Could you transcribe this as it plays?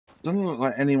Doesn't look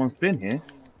like anyone's been here.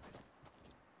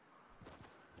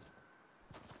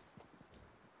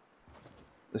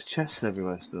 There's chests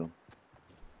everywhere still.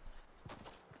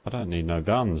 I don't need no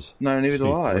guns. No, neither Just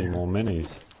do need 3 I. more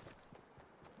minis.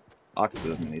 I could do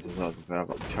with minis as well. I've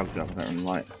got the chug jump. I don't really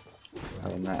like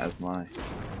having that as my.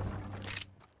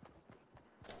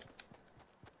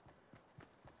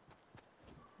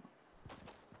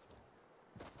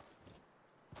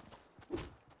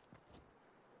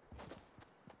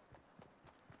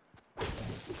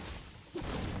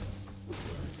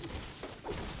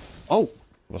 Oh,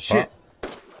 What's shit. that?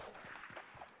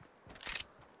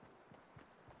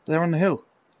 They're on the hill.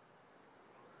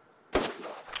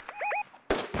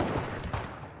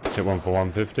 Get one for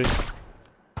 150.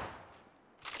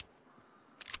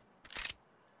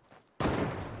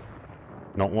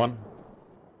 Not one.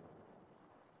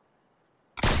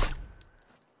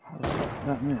 How the fuck did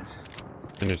that miss?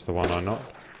 Finish the one I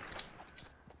knocked.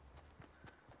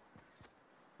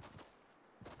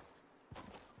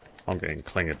 I'm getting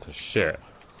clinged to shit.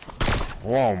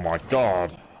 Oh my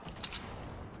god.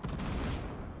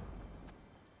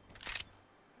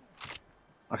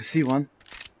 I can see one.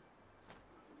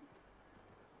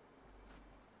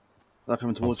 They're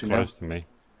coming One's towards you now. close to me.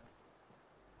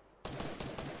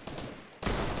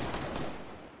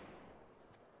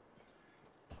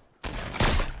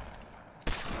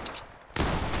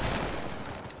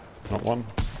 Not one.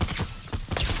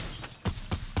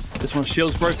 This one's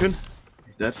shield's broken.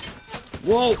 He's dead.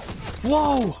 Whoa!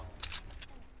 Whoa!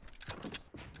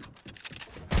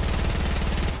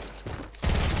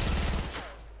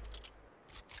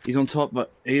 He's on top,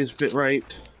 but he is a bit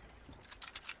raped.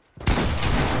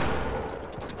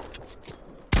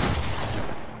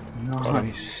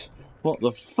 Nice. What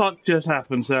the fuck just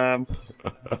happened, Sam?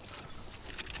 Alright,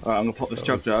 I'm gonna pop this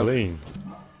chug down. Clean.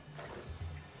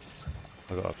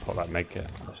 I gotta pop that med kit.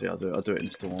 Actually, I'll do it in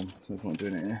storm. So I'm not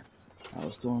doing it here. Out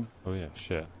of storm. Oh yeah,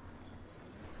 shit.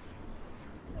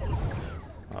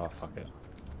 Oh fuck it.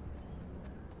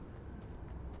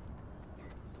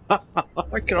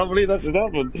 I can't believe that just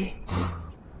happened.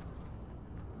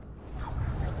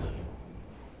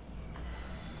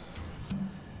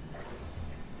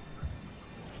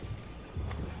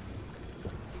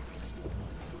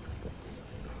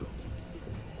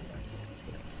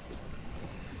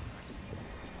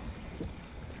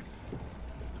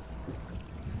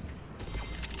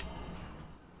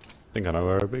 I think I know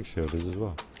where a big shield is as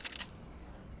well.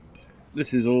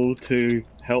 This is all too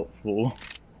helpful.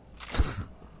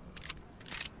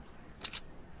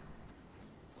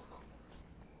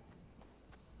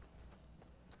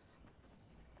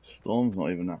 Storm's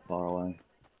not even that far away.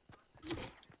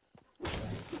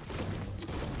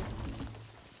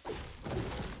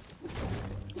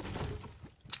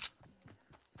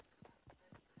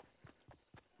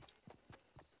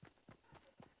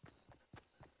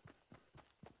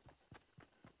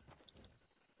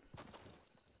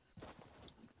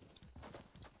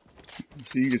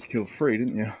 So you just killed 3,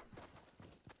 didn't you?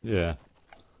 Yeah.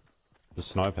 The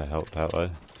sniper helped out though.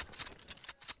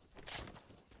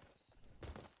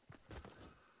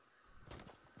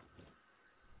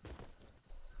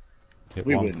 Hit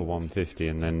We one win. for 150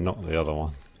 and then not the other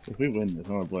one. If we win this,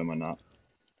 I'm gonna blow my nut.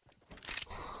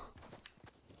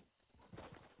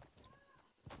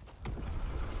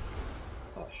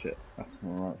 Oh shit, that's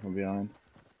alright from behind.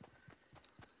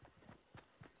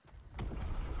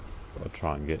 Gotta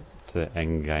try and get to the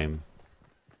end game.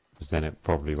 Because then it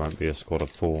probably won't be a squad of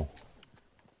 4.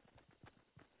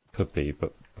 Could be,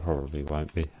 but probably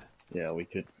won't be. Yeah, we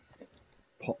could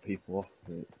pop people off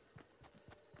with it.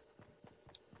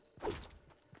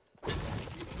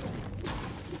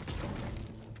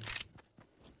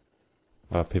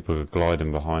 People are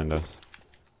gliding behind us.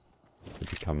 Could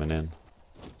be coming in.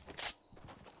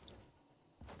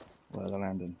 Where they're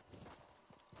landing.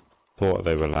 Thought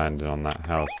they were landing on that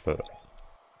house, but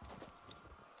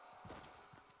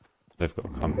they've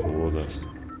got to come toward us.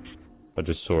 I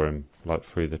just saw him like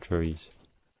through the trees.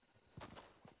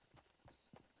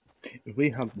 If we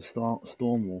have the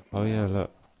storm wall, Oh yeah,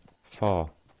 look.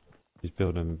 Far. He's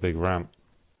building a big ramp.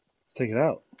 take it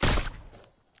out.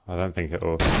 I don't think it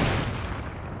will.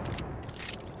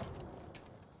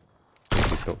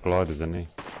 He's got gliders, isn't he?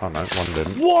 Oh no, one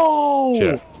didn't. Whoa!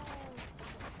 Shit.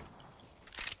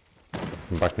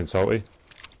 I'm back in salty.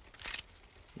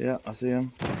 Yeah, I see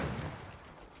him.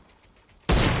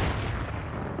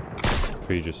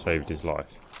 Tree just saved his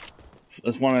life.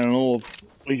 There's one in an orb.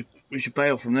 We should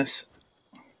bail from this.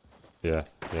 Yeah,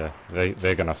 yeah.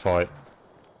 They're gonna fight.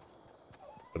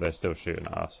 But they're still shooting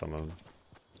at us, some of them.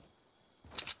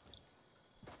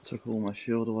 Took all my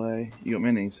shield away. You got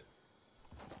minis?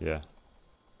 Yeah.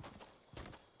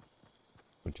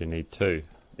 Would you need 2?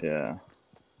 Yeah.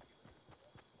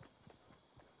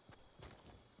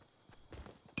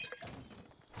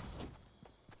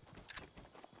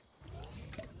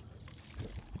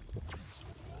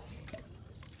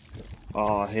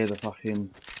 Oh, I hear the fucking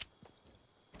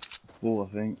wall,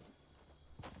 I think.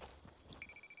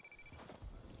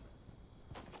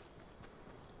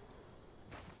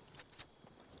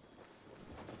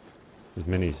 There's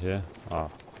minis here. Oh,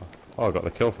 I got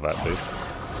the kill for that, dude.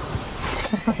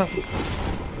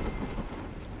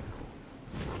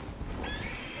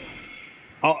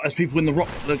 Oh, there's people in the rock.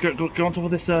 Go on top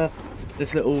of this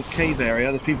this little cave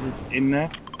area. There's people in there.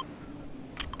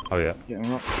 Oh yeah. Getting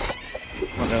rock.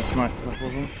 Right there, sniper. That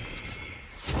was them.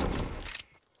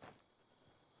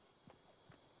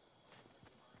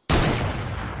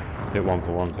 Hit one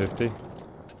for 150.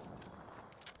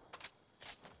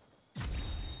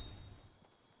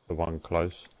 The one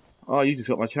close. Oh, you just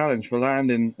got my challenge for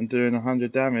landing and doing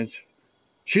 100 damage.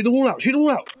 Shoot the wall out! Shoot the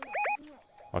wall out!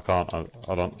 I can't. I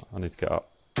don't. I need to get up.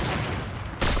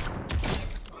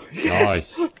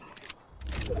 Yes. Nice.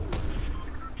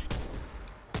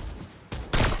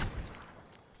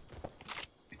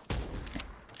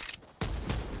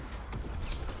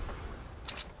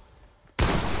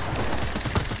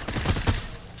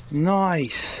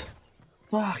 Nice!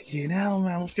 Fucking hell,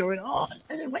 man, what's going on?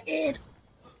 This is weird!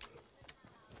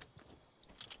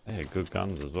 Yeah, good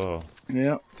guns as well.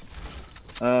 Yeah.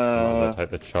 I'll take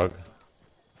the chug.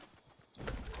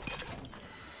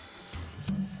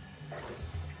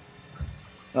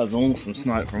 That was an awesome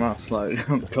snipe from us, like,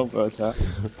 on the combo attack.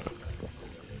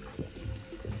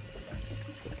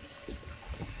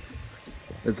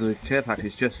 There's a care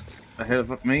package just ahead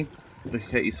of me. We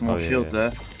can get you some more shield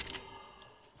there.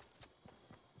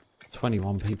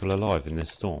 21 people alive in this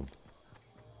storm.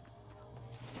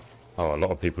 Oh, a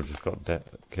lot of people just got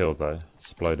killed though.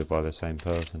 Exploded by the same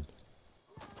person.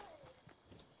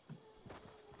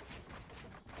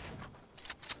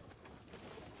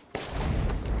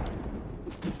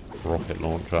 Rocket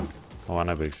launcher. Oh, and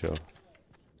a big shield.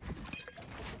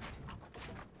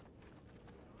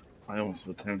 I almost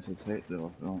attempted to take the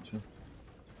rocket launcher.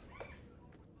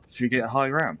 Should we get a high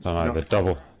ground? I don't know,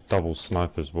 the double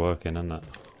sniper's working, isn't it?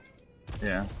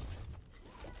 Yeah.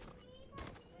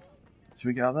 Should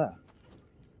we get out there?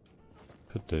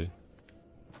 Could do.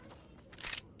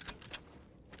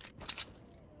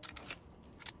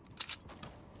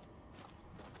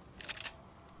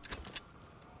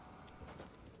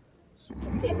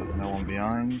 No one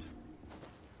behind.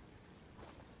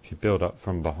 If you build up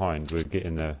from behind, we'll get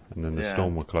in there, and then the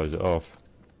storm will close it off.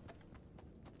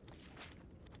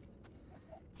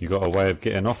 You got a way of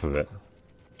getting off of it?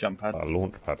 Jump pad. Like a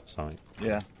launch pad or something.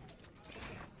 Yeah.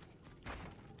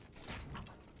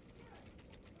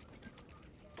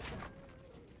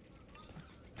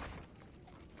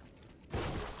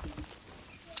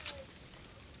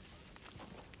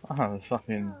 Oh, there's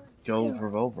fucking gold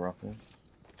revolver up here.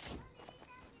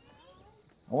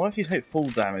 I wonder if you take full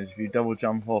damage if you double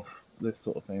jump off this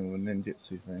sort of thing with a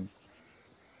ninjutsu thing.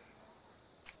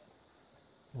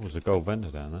 Oh, there's a gold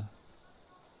vendor down there.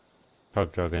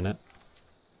 Chug jug in it.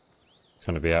 It's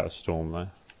going to be out of storm though.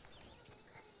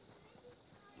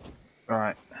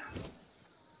 Right.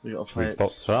 We gotta play We it.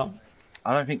 box up.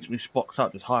 I don't think we should box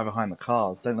up, just hide behind the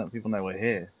cars. Don't let people know we're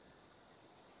here.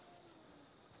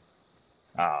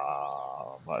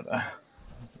 Ah, but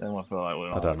then I feel like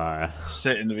we're I don't know.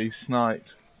 sitting to be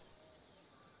sniped.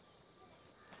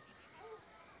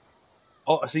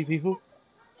 Oh, I see people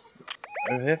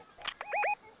over here.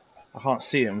 I can't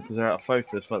see them because they're out of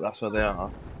focus, but that's where they are.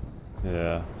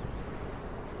 Yeah.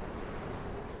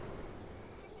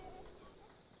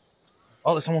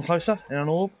 Oh, there's someone closer in an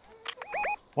orb.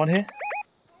 One here.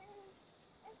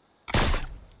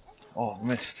 Oh,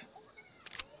 missed.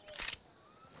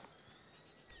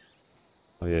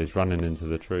 Oh yeah, he's running into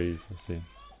the trees. I see him.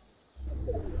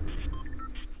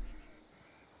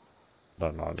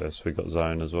 Don't like this. We got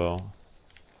zone as well.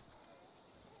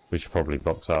 We should probably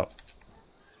box up.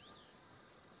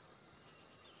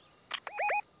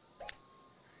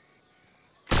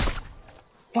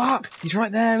 Fuck! He's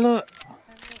right there, look!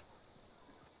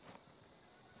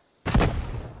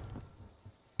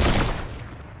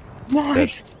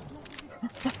 Nice!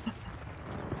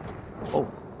 Oh,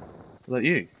 is that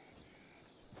you?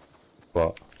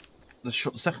 What? The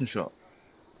shot, the second shot.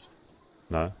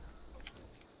 No.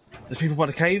 There's people by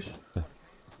the cave.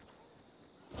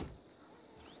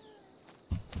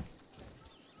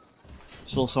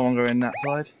 Saw someone go in that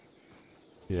side.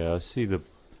 Yeah, I see there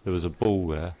was a ball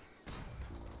there.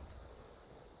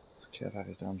 Care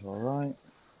package down to our right.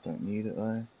 Don't need it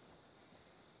though.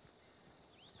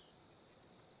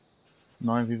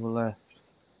 9 people left.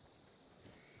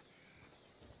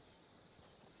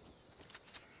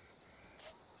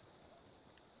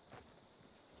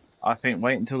 I think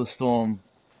wait until the storm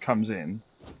comes in,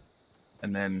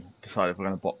 and then decide if we're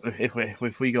gonna box. If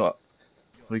we got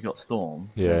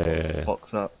storm, Yeah.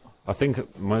 box up. I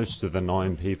think most of the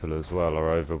 9 people as well are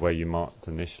over where you marked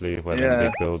initially, where the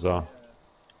big builds are.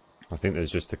 I think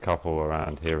there's just a couple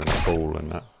around here in the pool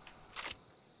and that.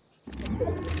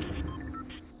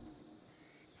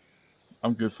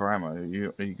 I'm good for ammo. Are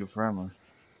you good for ammo?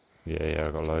 Yeah,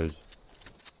 I got loads.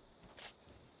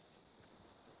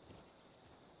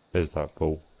 There's that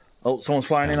pool. Oh, someone's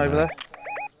flying in over there.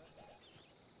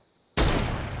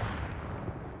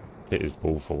 Hit his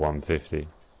ball for 150.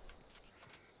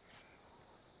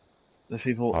 There's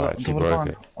people I on actually top of the broke barn.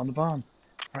 it. On the barn.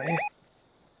 Right here.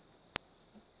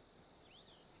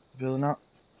 Building up.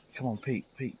 Come on, peek.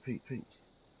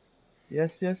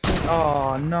 Yes.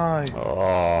 Oh, no.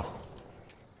 Oh.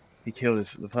 He killed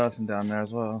the person down there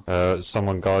as well.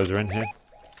 Someone guys are in here.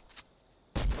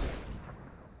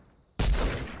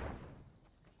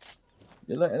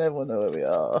 You're letting everyone know where we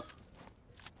are.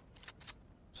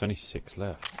 There's only 6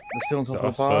 left. They're still on Is top that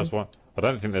of us the barn. first one? I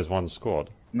don't think there's one squad.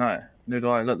 No, new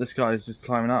guy. Look, this guy is just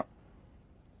climbing up.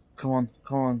 Come on,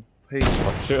 Pete.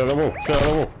 Oh, shoot at the wall!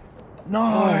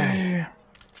 No!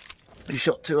 You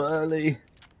shot too early.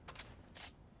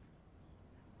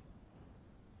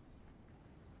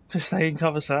 Just stay in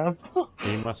cover, Sam.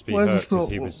 He must be Where's hurt the because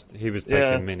squad? he was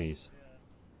taking minis.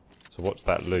 So watch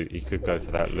that loot. He could go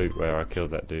for that loot where I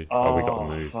killed that dude. Oh, we got to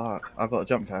move. Fuck. I've got a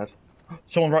jump pad.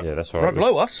 Someone right, yeah, that's right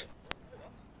below us?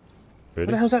 Really?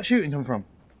 Where the hell's that shooting come from?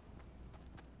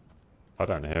 I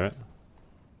don't hear it.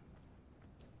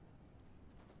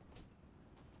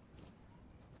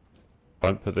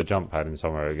 Don't put the jump pad in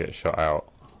somewhere it gets shot out.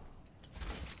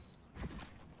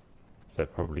 They're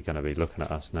probably going to be looking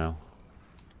at us now.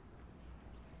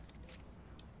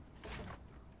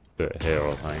 Do it here,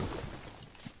 I think.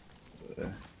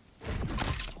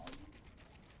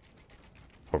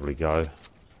 Probably go.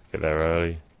 Get there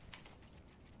early.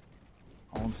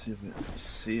 I want to see if I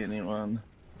see anyone.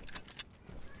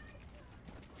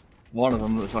 One of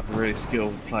them looks like a really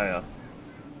skilled player.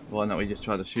 The one that we just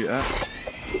tried to shoot at.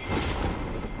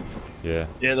 Yeah.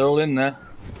 Yeah, they're all in there.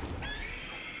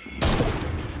 There's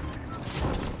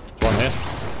one here.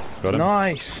 Got him.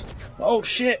 Nice! Oh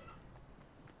shit!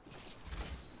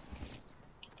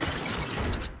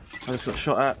 I just got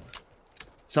shot at.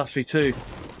 Sussy 2.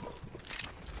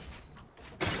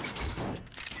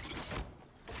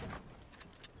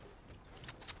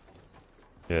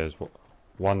 Yeah, there's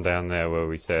one down there where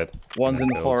we said. One's in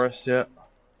the forest, yeah.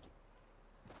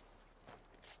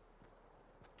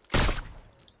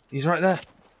 He's right there.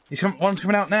 One's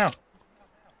coming out now.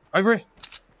 Over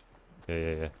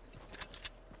here. Yeah.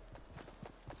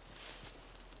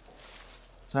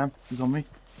 Sam, he's on me.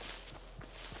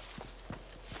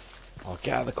 Oh,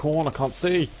 get out of the corner, I can't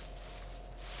see.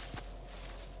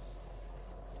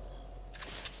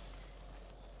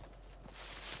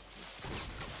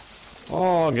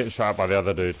 Oh, I'm getting shot by the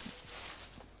other dude.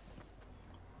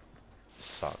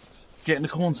 Sucks. Get in the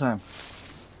corn, Sam.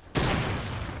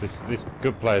 This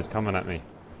good player's coming at me.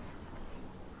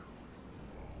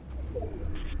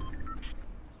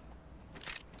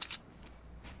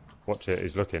 Watch it,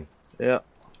 he's looking. Yeah.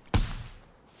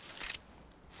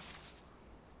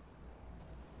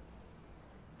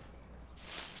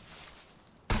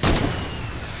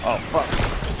 Oh, fuck.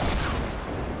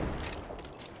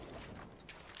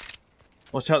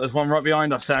 Watch out, there's one right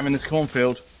behind us, Sam, in this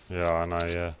cornfield. Yeah, I know,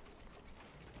 yeah.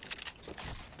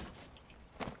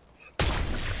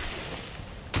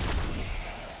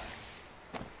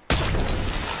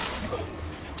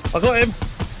 I got him!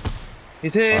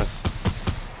 He's here! Nice.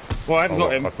 Well, I haven't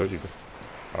got him. I thought you...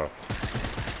 Oh.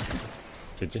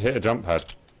 Did you hit a jump pad?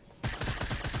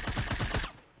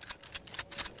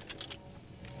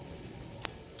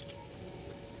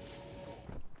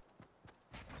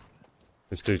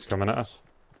 This dude's coming at us.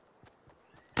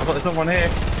 I've got this other one here.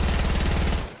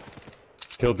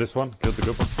 Killed this one. Killed the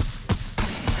good one.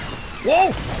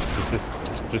 Whoa!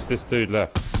 Just this dude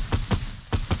left.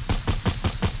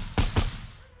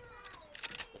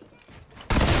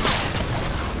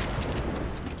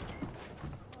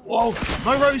 Whoa!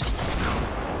 No rose!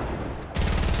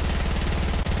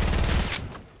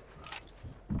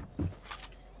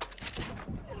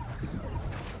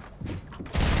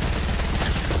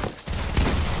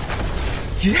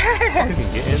 Yeah!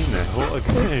 Fucking get in there. What a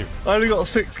game. I only got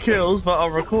 6 kills, but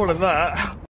I'm recording that.